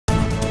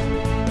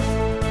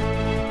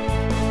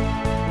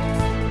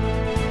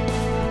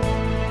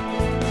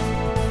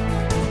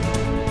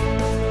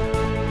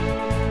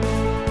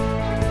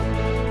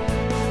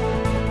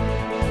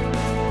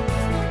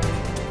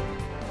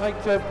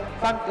like to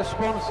thank the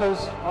sponsors,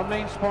 our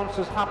main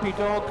sponsors, Happy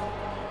Dog,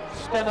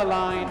 Stena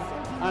Line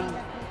and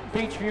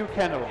Beachview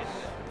Kennels.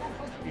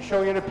 You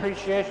show your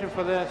appreciation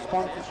for their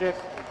sponsorship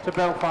to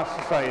Belfast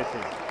Society.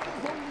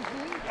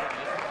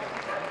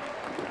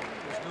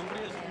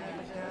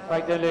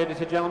 Right then, ladies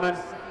and gentlemen,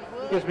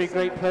 it gives me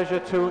great pleasure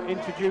to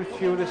introduce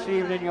to you this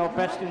evening your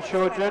best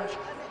insured judge,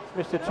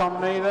 Mr. Tom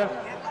Mather,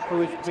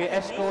 who is to be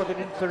escorted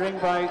into the ring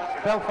by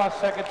Belfast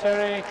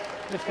Secretary,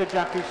 Mr.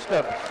 Jackie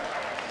Stubbs.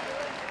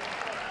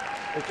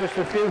 There's just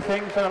a few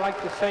things that I'd like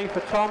to say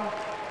for Tom.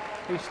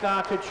 He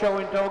started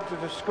showing dogs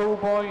as a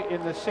schoolboy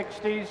in the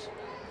 60s,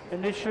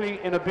 initially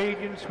in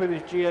obedience with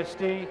his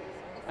GSD,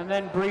 and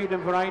then breed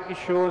and variety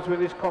shows with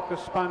his Cocker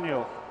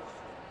Spaniel.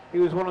 He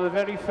was one of the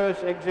very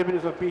first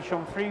exhibitors of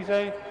Bichon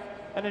Frise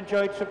and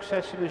enjoyed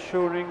success in the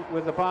show ring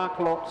with the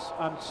Barklots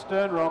and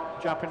Stern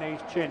Rock Japanese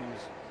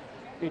Chins.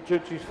 He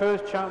judged his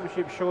first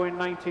championship show in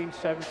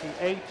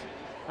 1978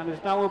 and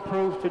is now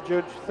approved to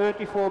judge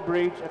 34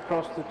 breeds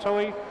across the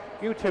toy,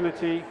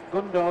 utility,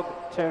 gun dog,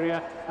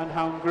 terrier and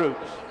hound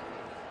groups.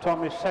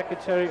 Tom is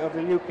secretary of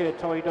the UK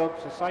Toy Dog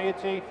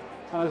Society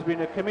and has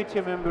been a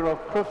committee member of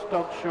Crufts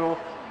Dog Show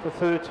for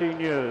 13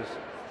 years,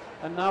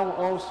 and now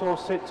also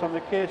sits on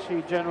the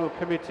KC General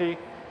Committee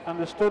and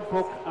the Stud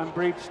Book and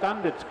Breed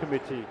Standards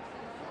Committee.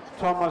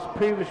 Tom has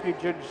previously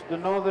judged the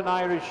Northern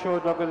Irish Show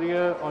Dog of the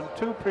Year on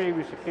 2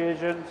 previous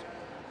occasions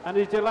and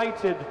is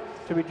delighted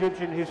to be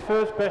judging his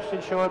first Best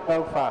in Show at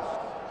Belfast.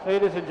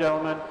 Ladies and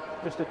gentlemen,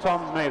 Mr.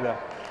 Tom Mather.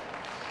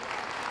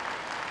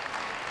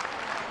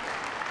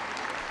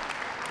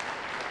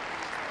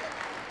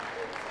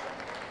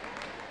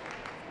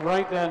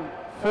 Right then,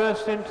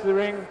 first into the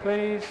ring,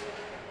 please.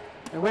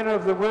 The winner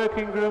of the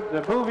working group,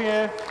 the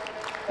Bouvier,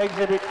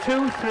 exhibit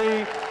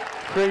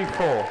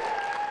 2334.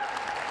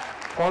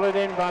 Followed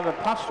in by the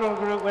pastoral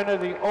group winner,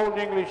 the Old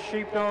English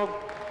Sheepdog,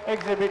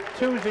 exhibit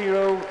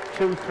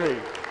 2023.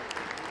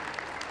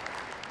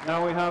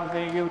 Now we have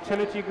the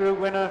utility group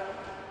winner,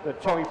 the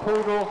Toy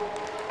Poodle,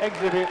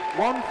 exhibit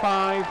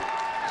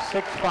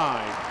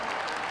 1565.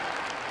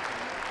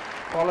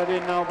 Followed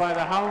in now by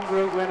the Hound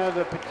Group winner,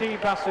 the Petit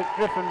Basset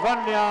Griffon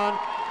Van Dian,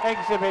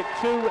 exhibit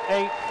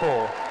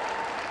 284.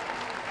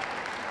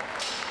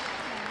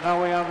 Now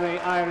we have the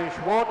Irish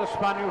Water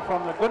Spaniel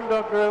from the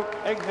Gundog Group,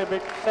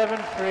 exhibit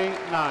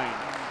 739.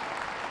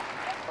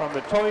 From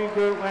the Toy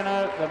Group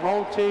winner, the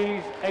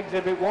Maltese,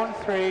 exhibit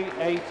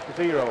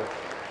 1380.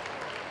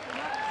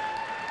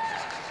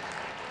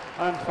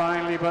 And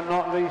finally, but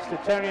not least, the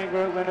Terrier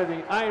Group winner,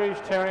 the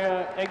Irish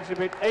Terrier,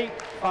 exhibit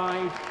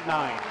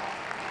 859.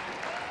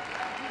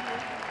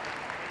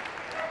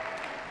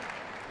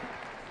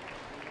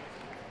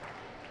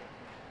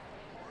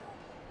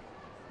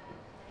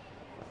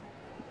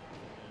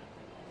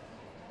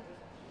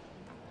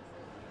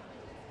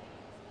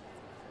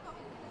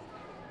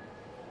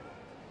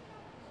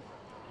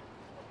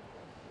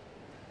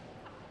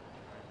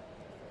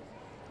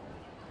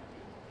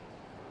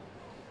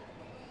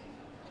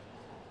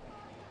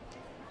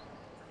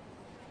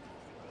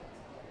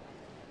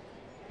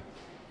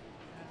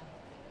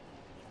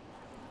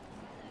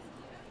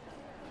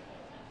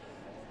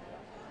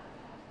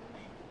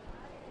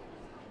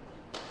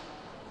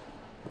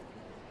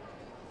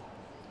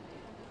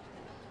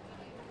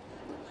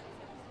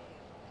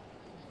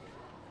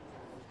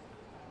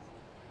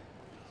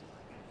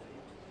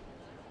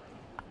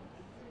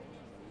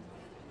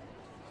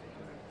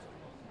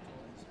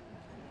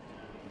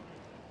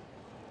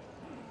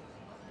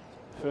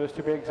 First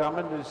to be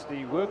examined is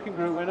the working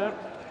group winner,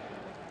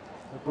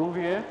 the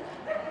Bouvier,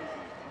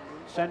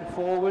 sent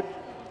forward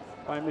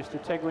by Mr.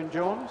 Tegwin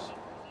Jones.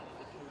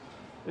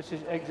 This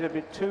is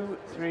exhibit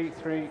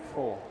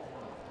 2334.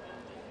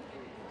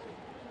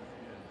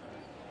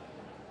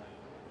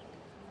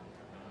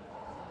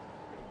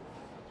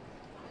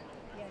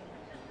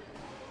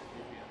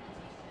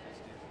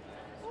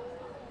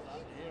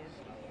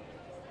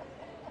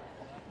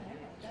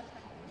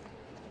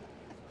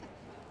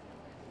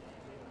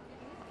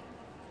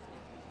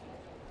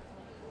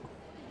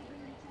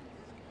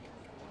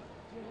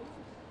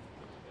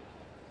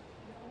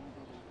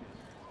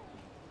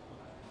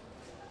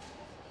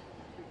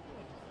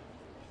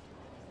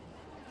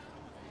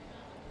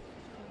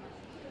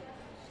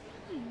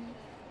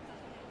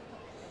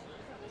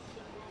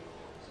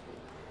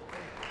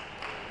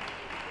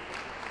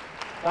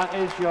 That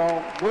is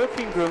your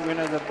working group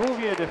winner, the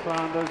Bouvier de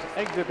Flanders,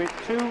 exhibit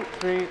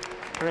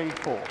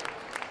 2334.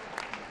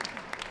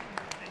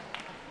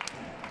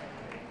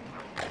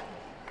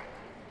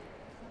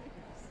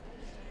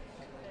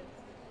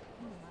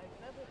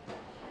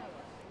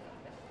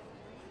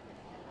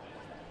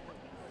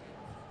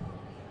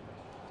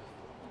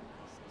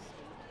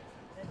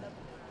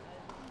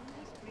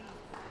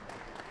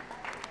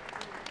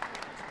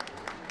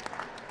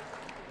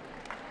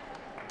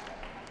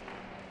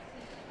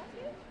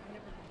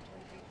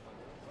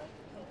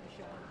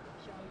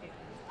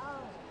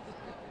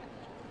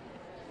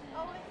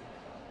 Oh.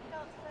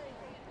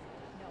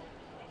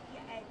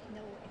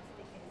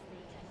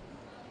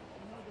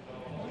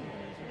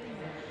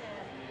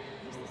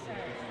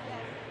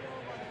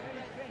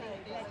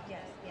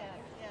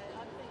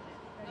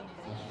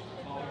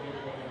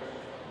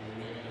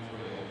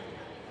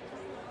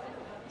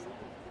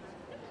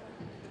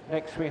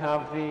 Next we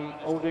have the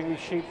Old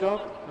English Sheepdog,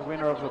 the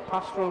winner of the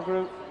Pastoral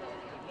Group,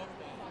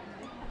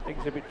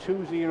 exhibit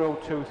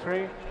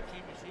 2023.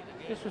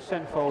 This was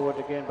sent forward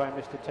again by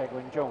Mr.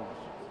 Tegwin Jones.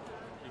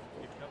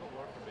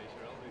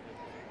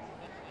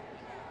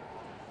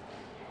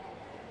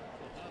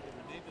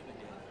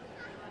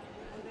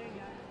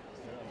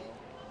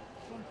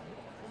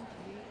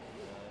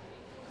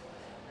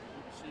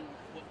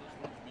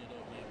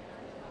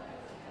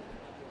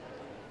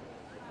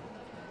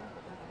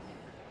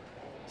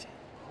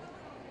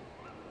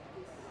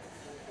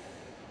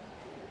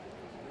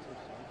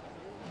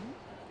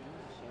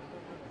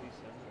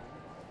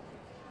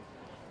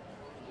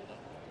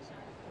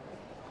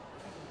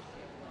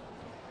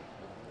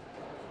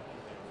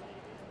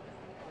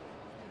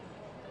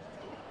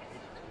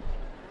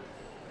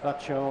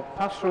 That's your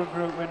Pastoral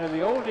Group winner,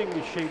 the Old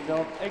English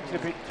Sheepdog,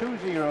 exhibit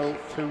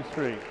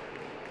 2023.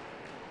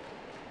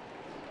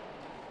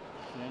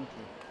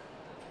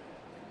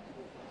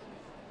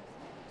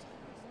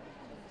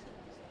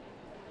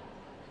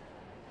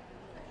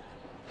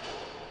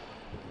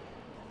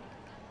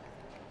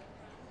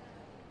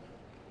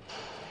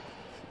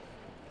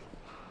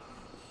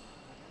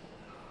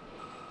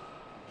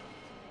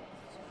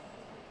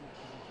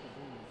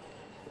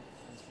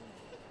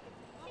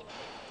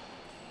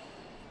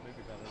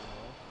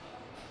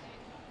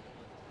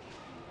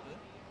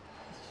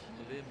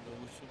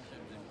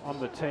 On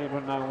the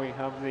table now we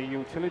have the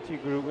Utility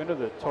Group winner,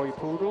 the Toy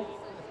Poodle,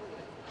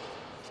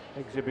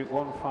 exhibit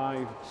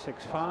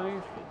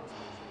 1565,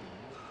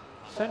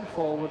 sent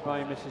forward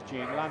by Mrs.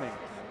 Jean Lanning.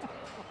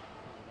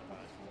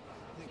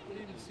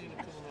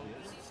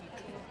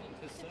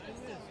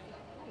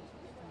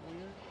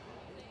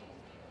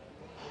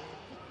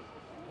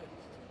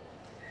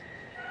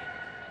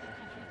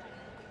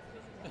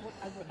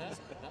 I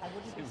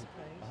wouldn't be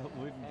surprised. I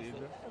wouldn't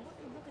either.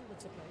 Nothing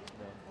would surprise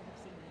me.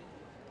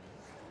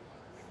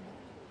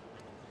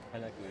 I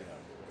like the way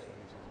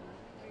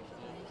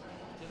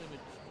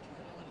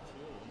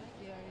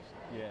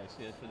yes,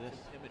 yes, for this.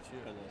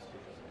 Immature. For this.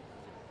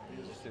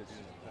 This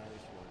is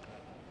parish one.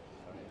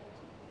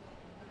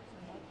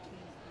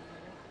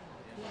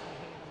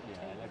 Yeah,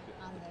 I like the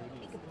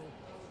poodle.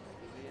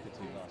 The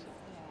two glasses.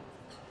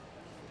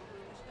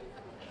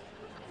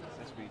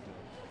 That's sweet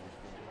though.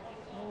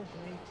 Oh,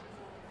 great.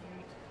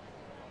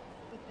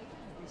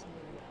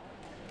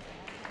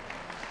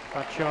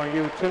 That's your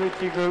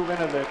Utility Group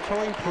winner, the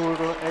Toy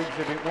Poodle,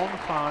 exhibit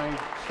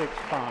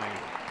 1565.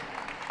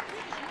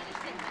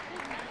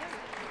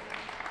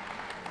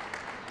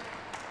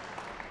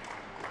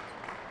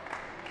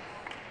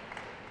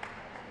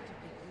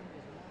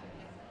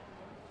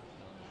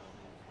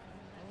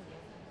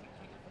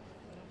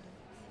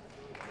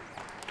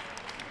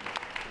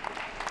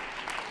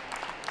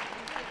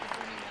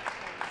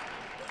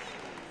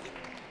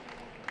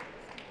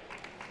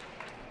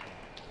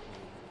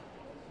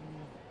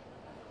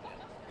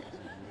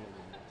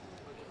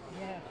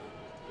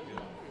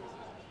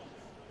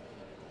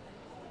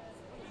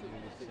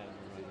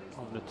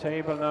 On the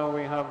table now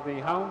we have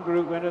the Hound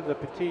Group winner, the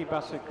Petit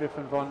Basset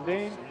Griffon Von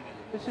Dane.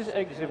 This is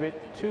exhibit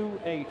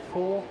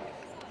 284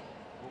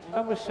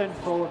 and was sent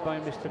forward by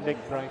Mr. Nick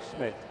Bryce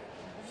Smith.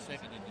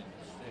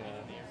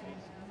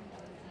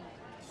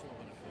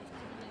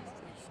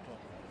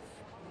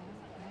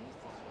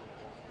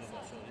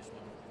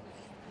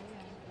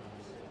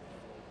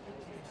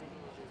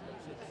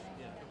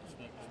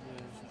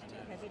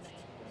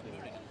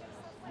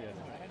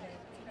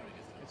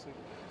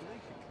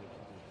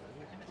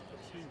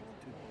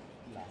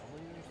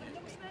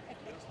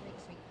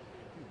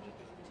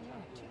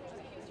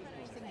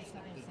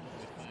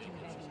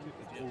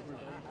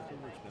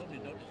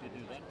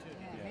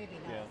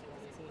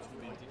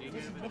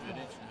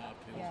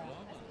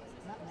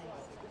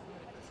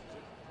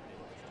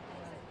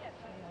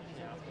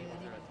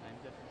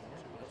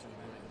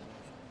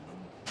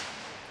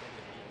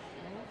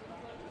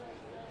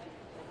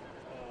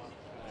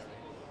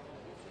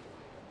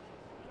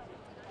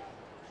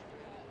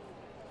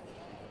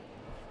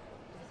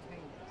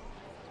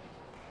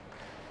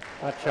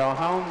 That's your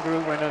Hound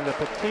Group winner, the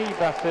Petit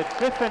Basset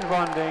Griffon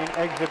Von Dane,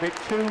 exhibit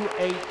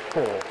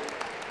 284.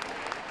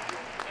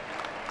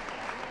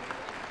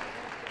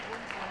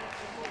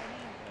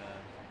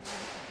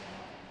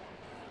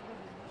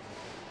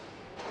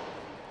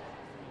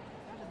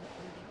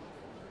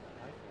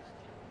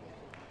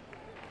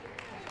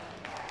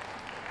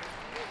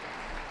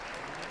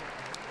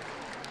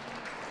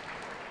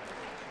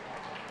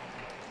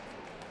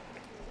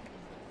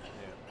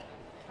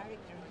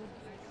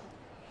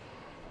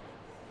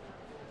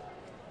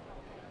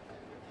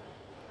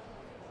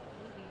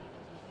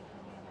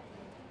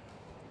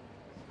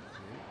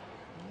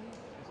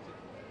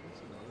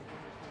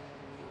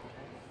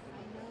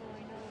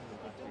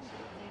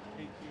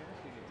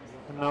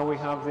 And now we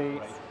have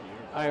the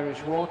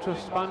Irish Water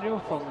Spaniel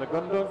from the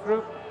Gundog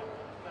Group,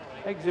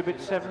 exhibit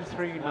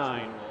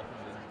 739.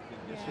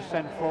 This is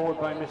sent forward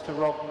by Mr.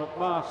 Rob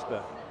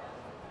McMaster.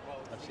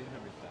 I've seen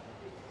him with that.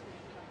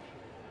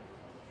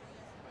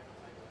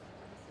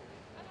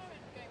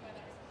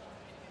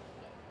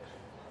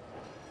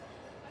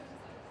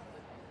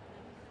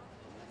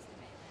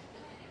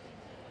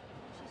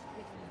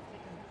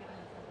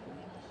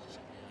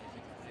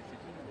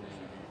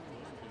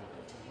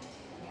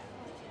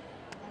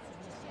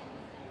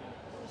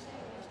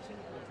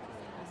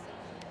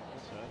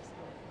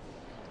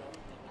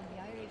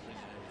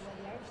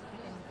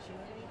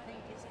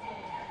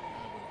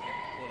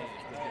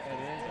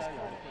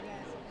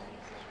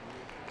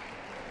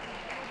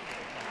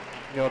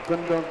 Your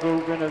Gundog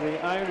Group winner, the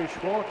Irish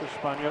Water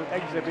Spaniel,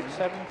 exhibit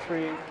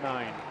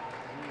 739. I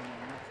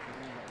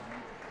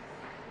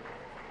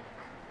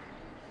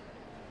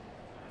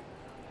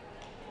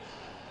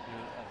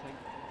think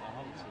I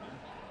haven't seen him.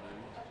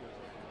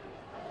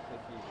 I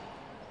think he,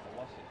 I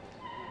watched it. I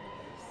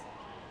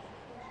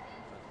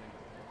think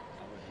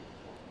I would have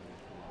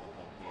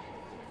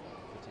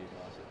the team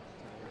last it.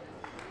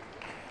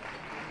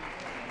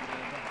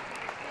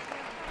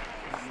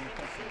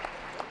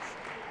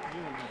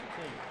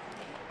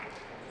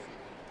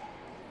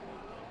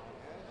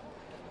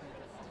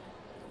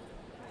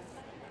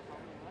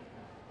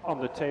 On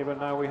the table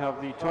now we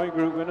have the toy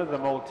group winner, the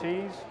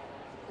Maltese.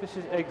 This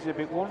is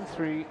exhibit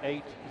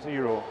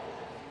 1380,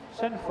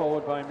 sent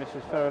forward by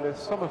Mrs. Fairlith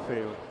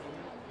Summerfield.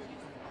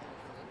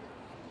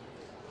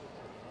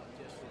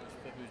 Just what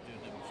this Feb was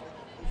doing, it was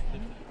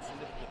lifting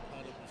the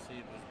pad up to see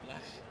it was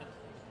black.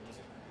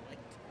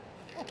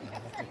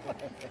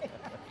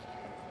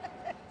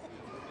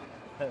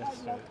 That's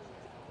true.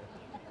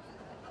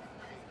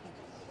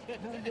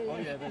 Oh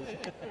yeah, there's.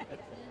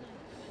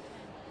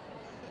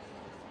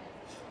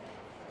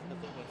 I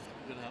thought what's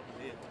going to happen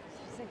here.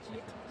 She said she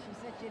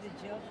had a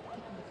job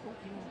picking the coke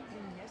in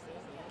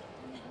yesterday.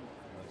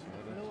 That's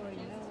right. Lower,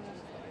 you know.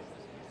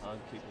 And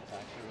keep the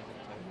tax or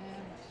anything too.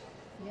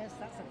 Yeah. Yes,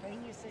 that's a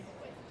thing, you see.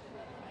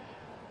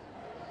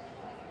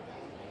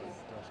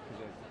 That's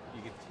because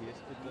you could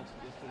taste the dust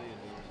yesterday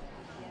and it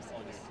was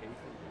on your teeth.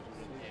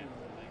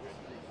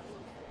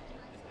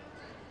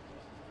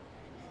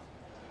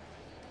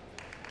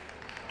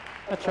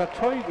 That's our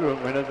toy group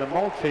winner, the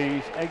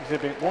Maltese,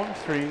 exhibit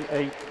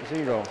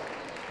 1380.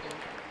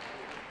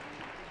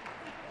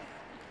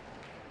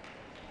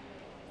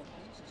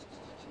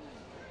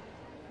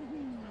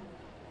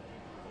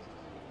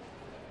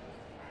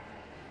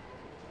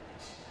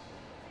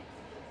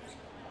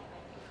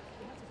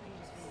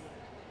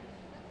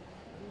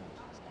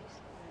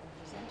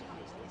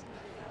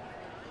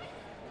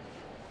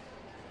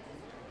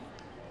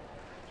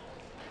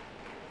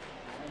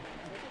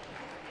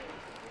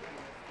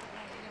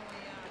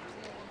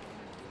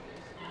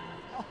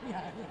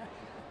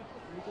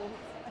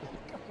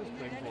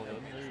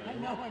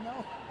 I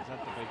know. Is that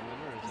the big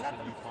winner or is this a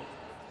new pump?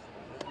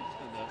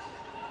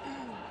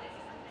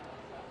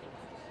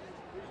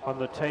 On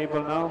the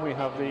table now we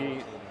have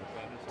the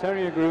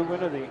Terrier group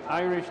winner, the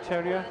Irish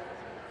Terrier,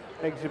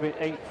 exhibit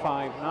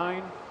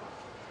 859,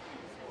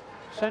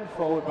 sent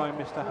forward by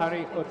Mr.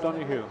 Harry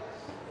O'Donoghue.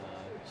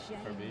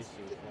 For me.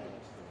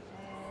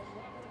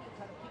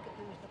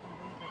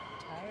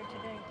 Tired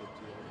today.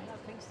 I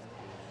think so.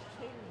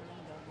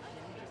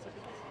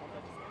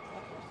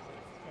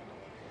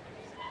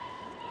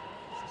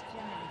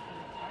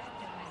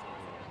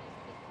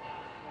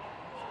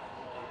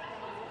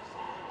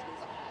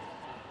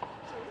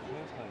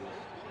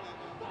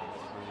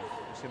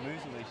 She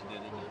moves the way she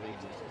did in the league.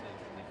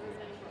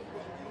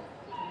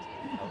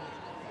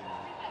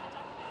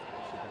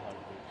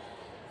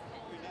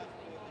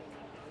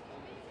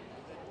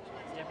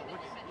 Yeah, but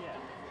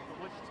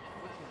what's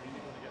the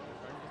really going to get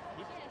returned?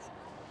 Just keep it.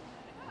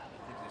 I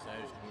think this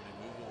Irish can only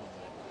move on.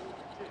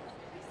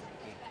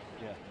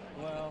 Yeah.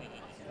 Well,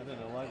 I don't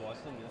know. I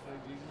watched them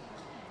yesterday.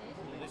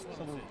 This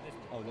one.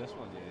 Oh, this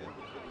one, yeah.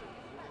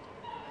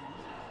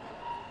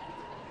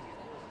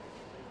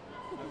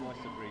 I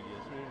watched the breed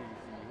yesterday.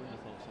 You wouldn't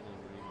have thought something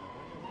really.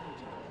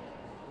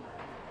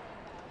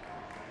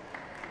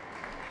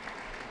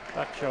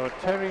 That's your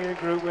Terrier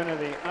group winner,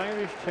 the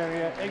Irish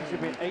Terrier,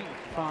 exhibit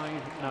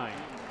 859.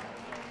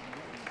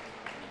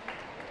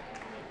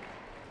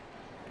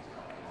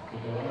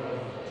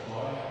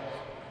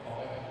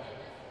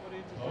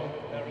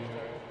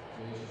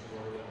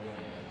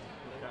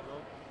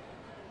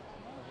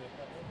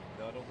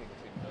 No, I don't think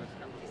it's in there.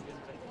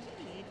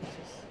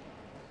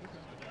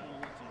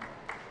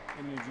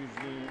 And you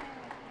usually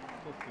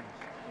put these.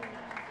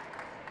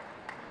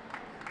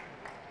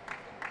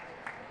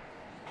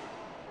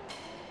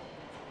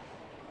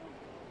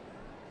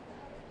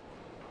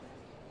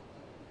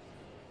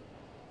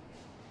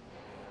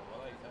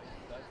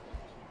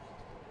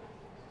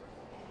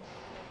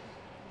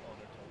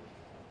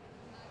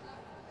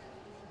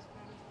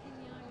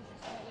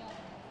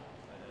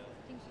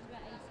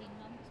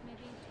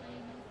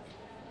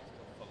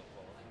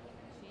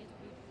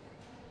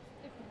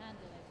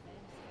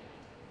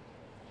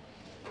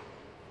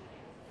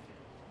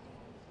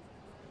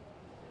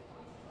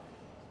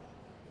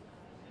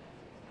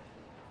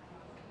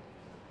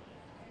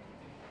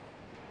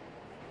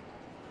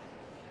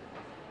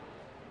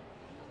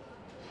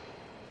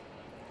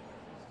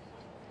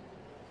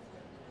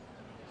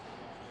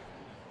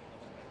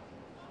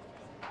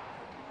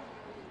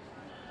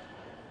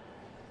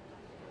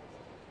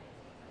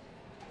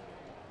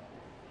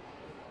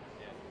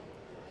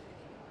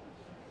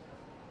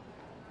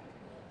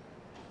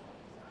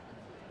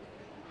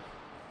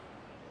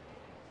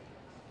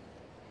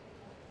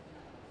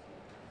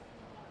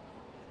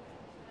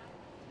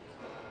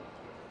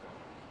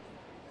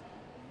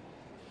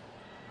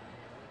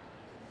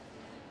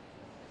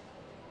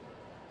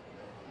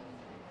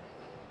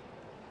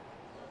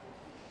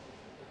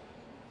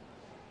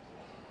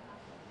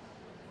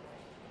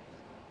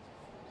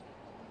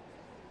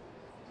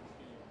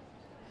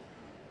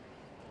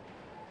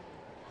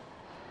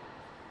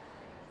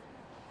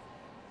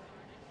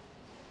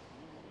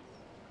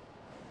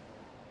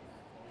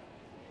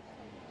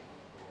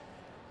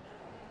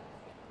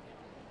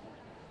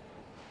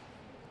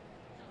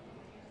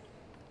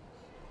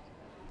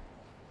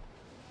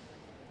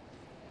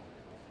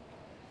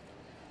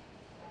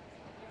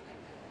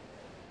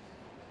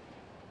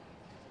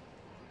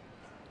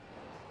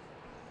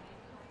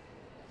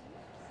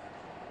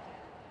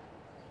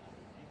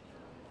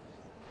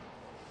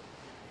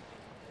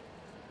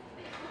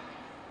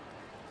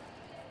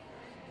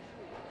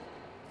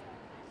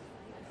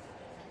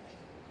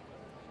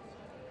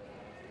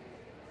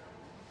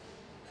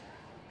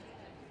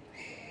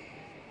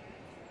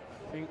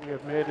 We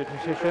have made a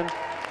decision.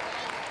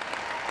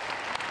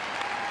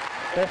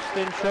 Best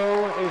in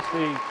show is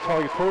the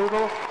toy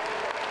poodle.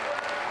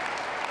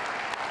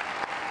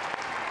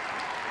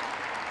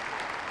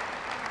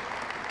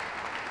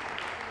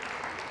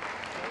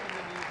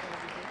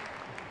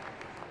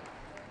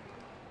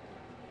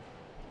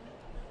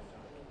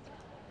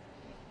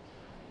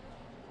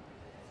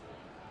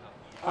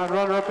 And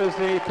runner-up is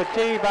the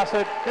Petit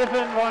Basset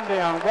Griffin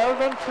Rondion. Well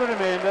done to the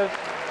remainders.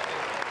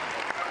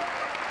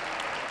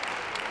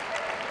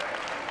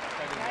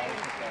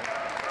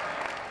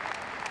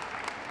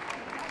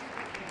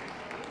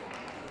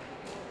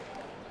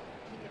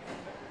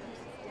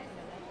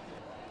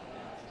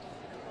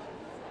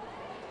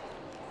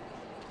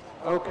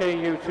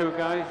 Okay, you two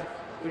guys,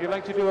 would you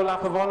like to do a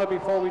lap of honour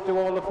before we do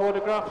all the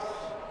photographs?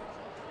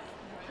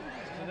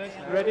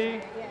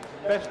 Ready?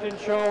 Best in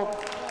show,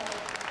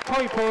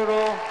 toy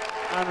poodle,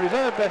 and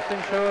reserve best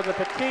in show, the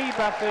Petit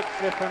Basset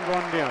Griffin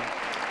Rondion.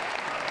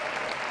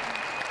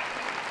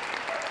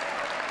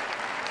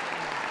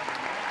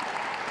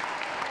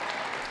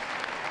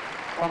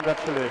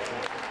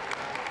 Congratulations.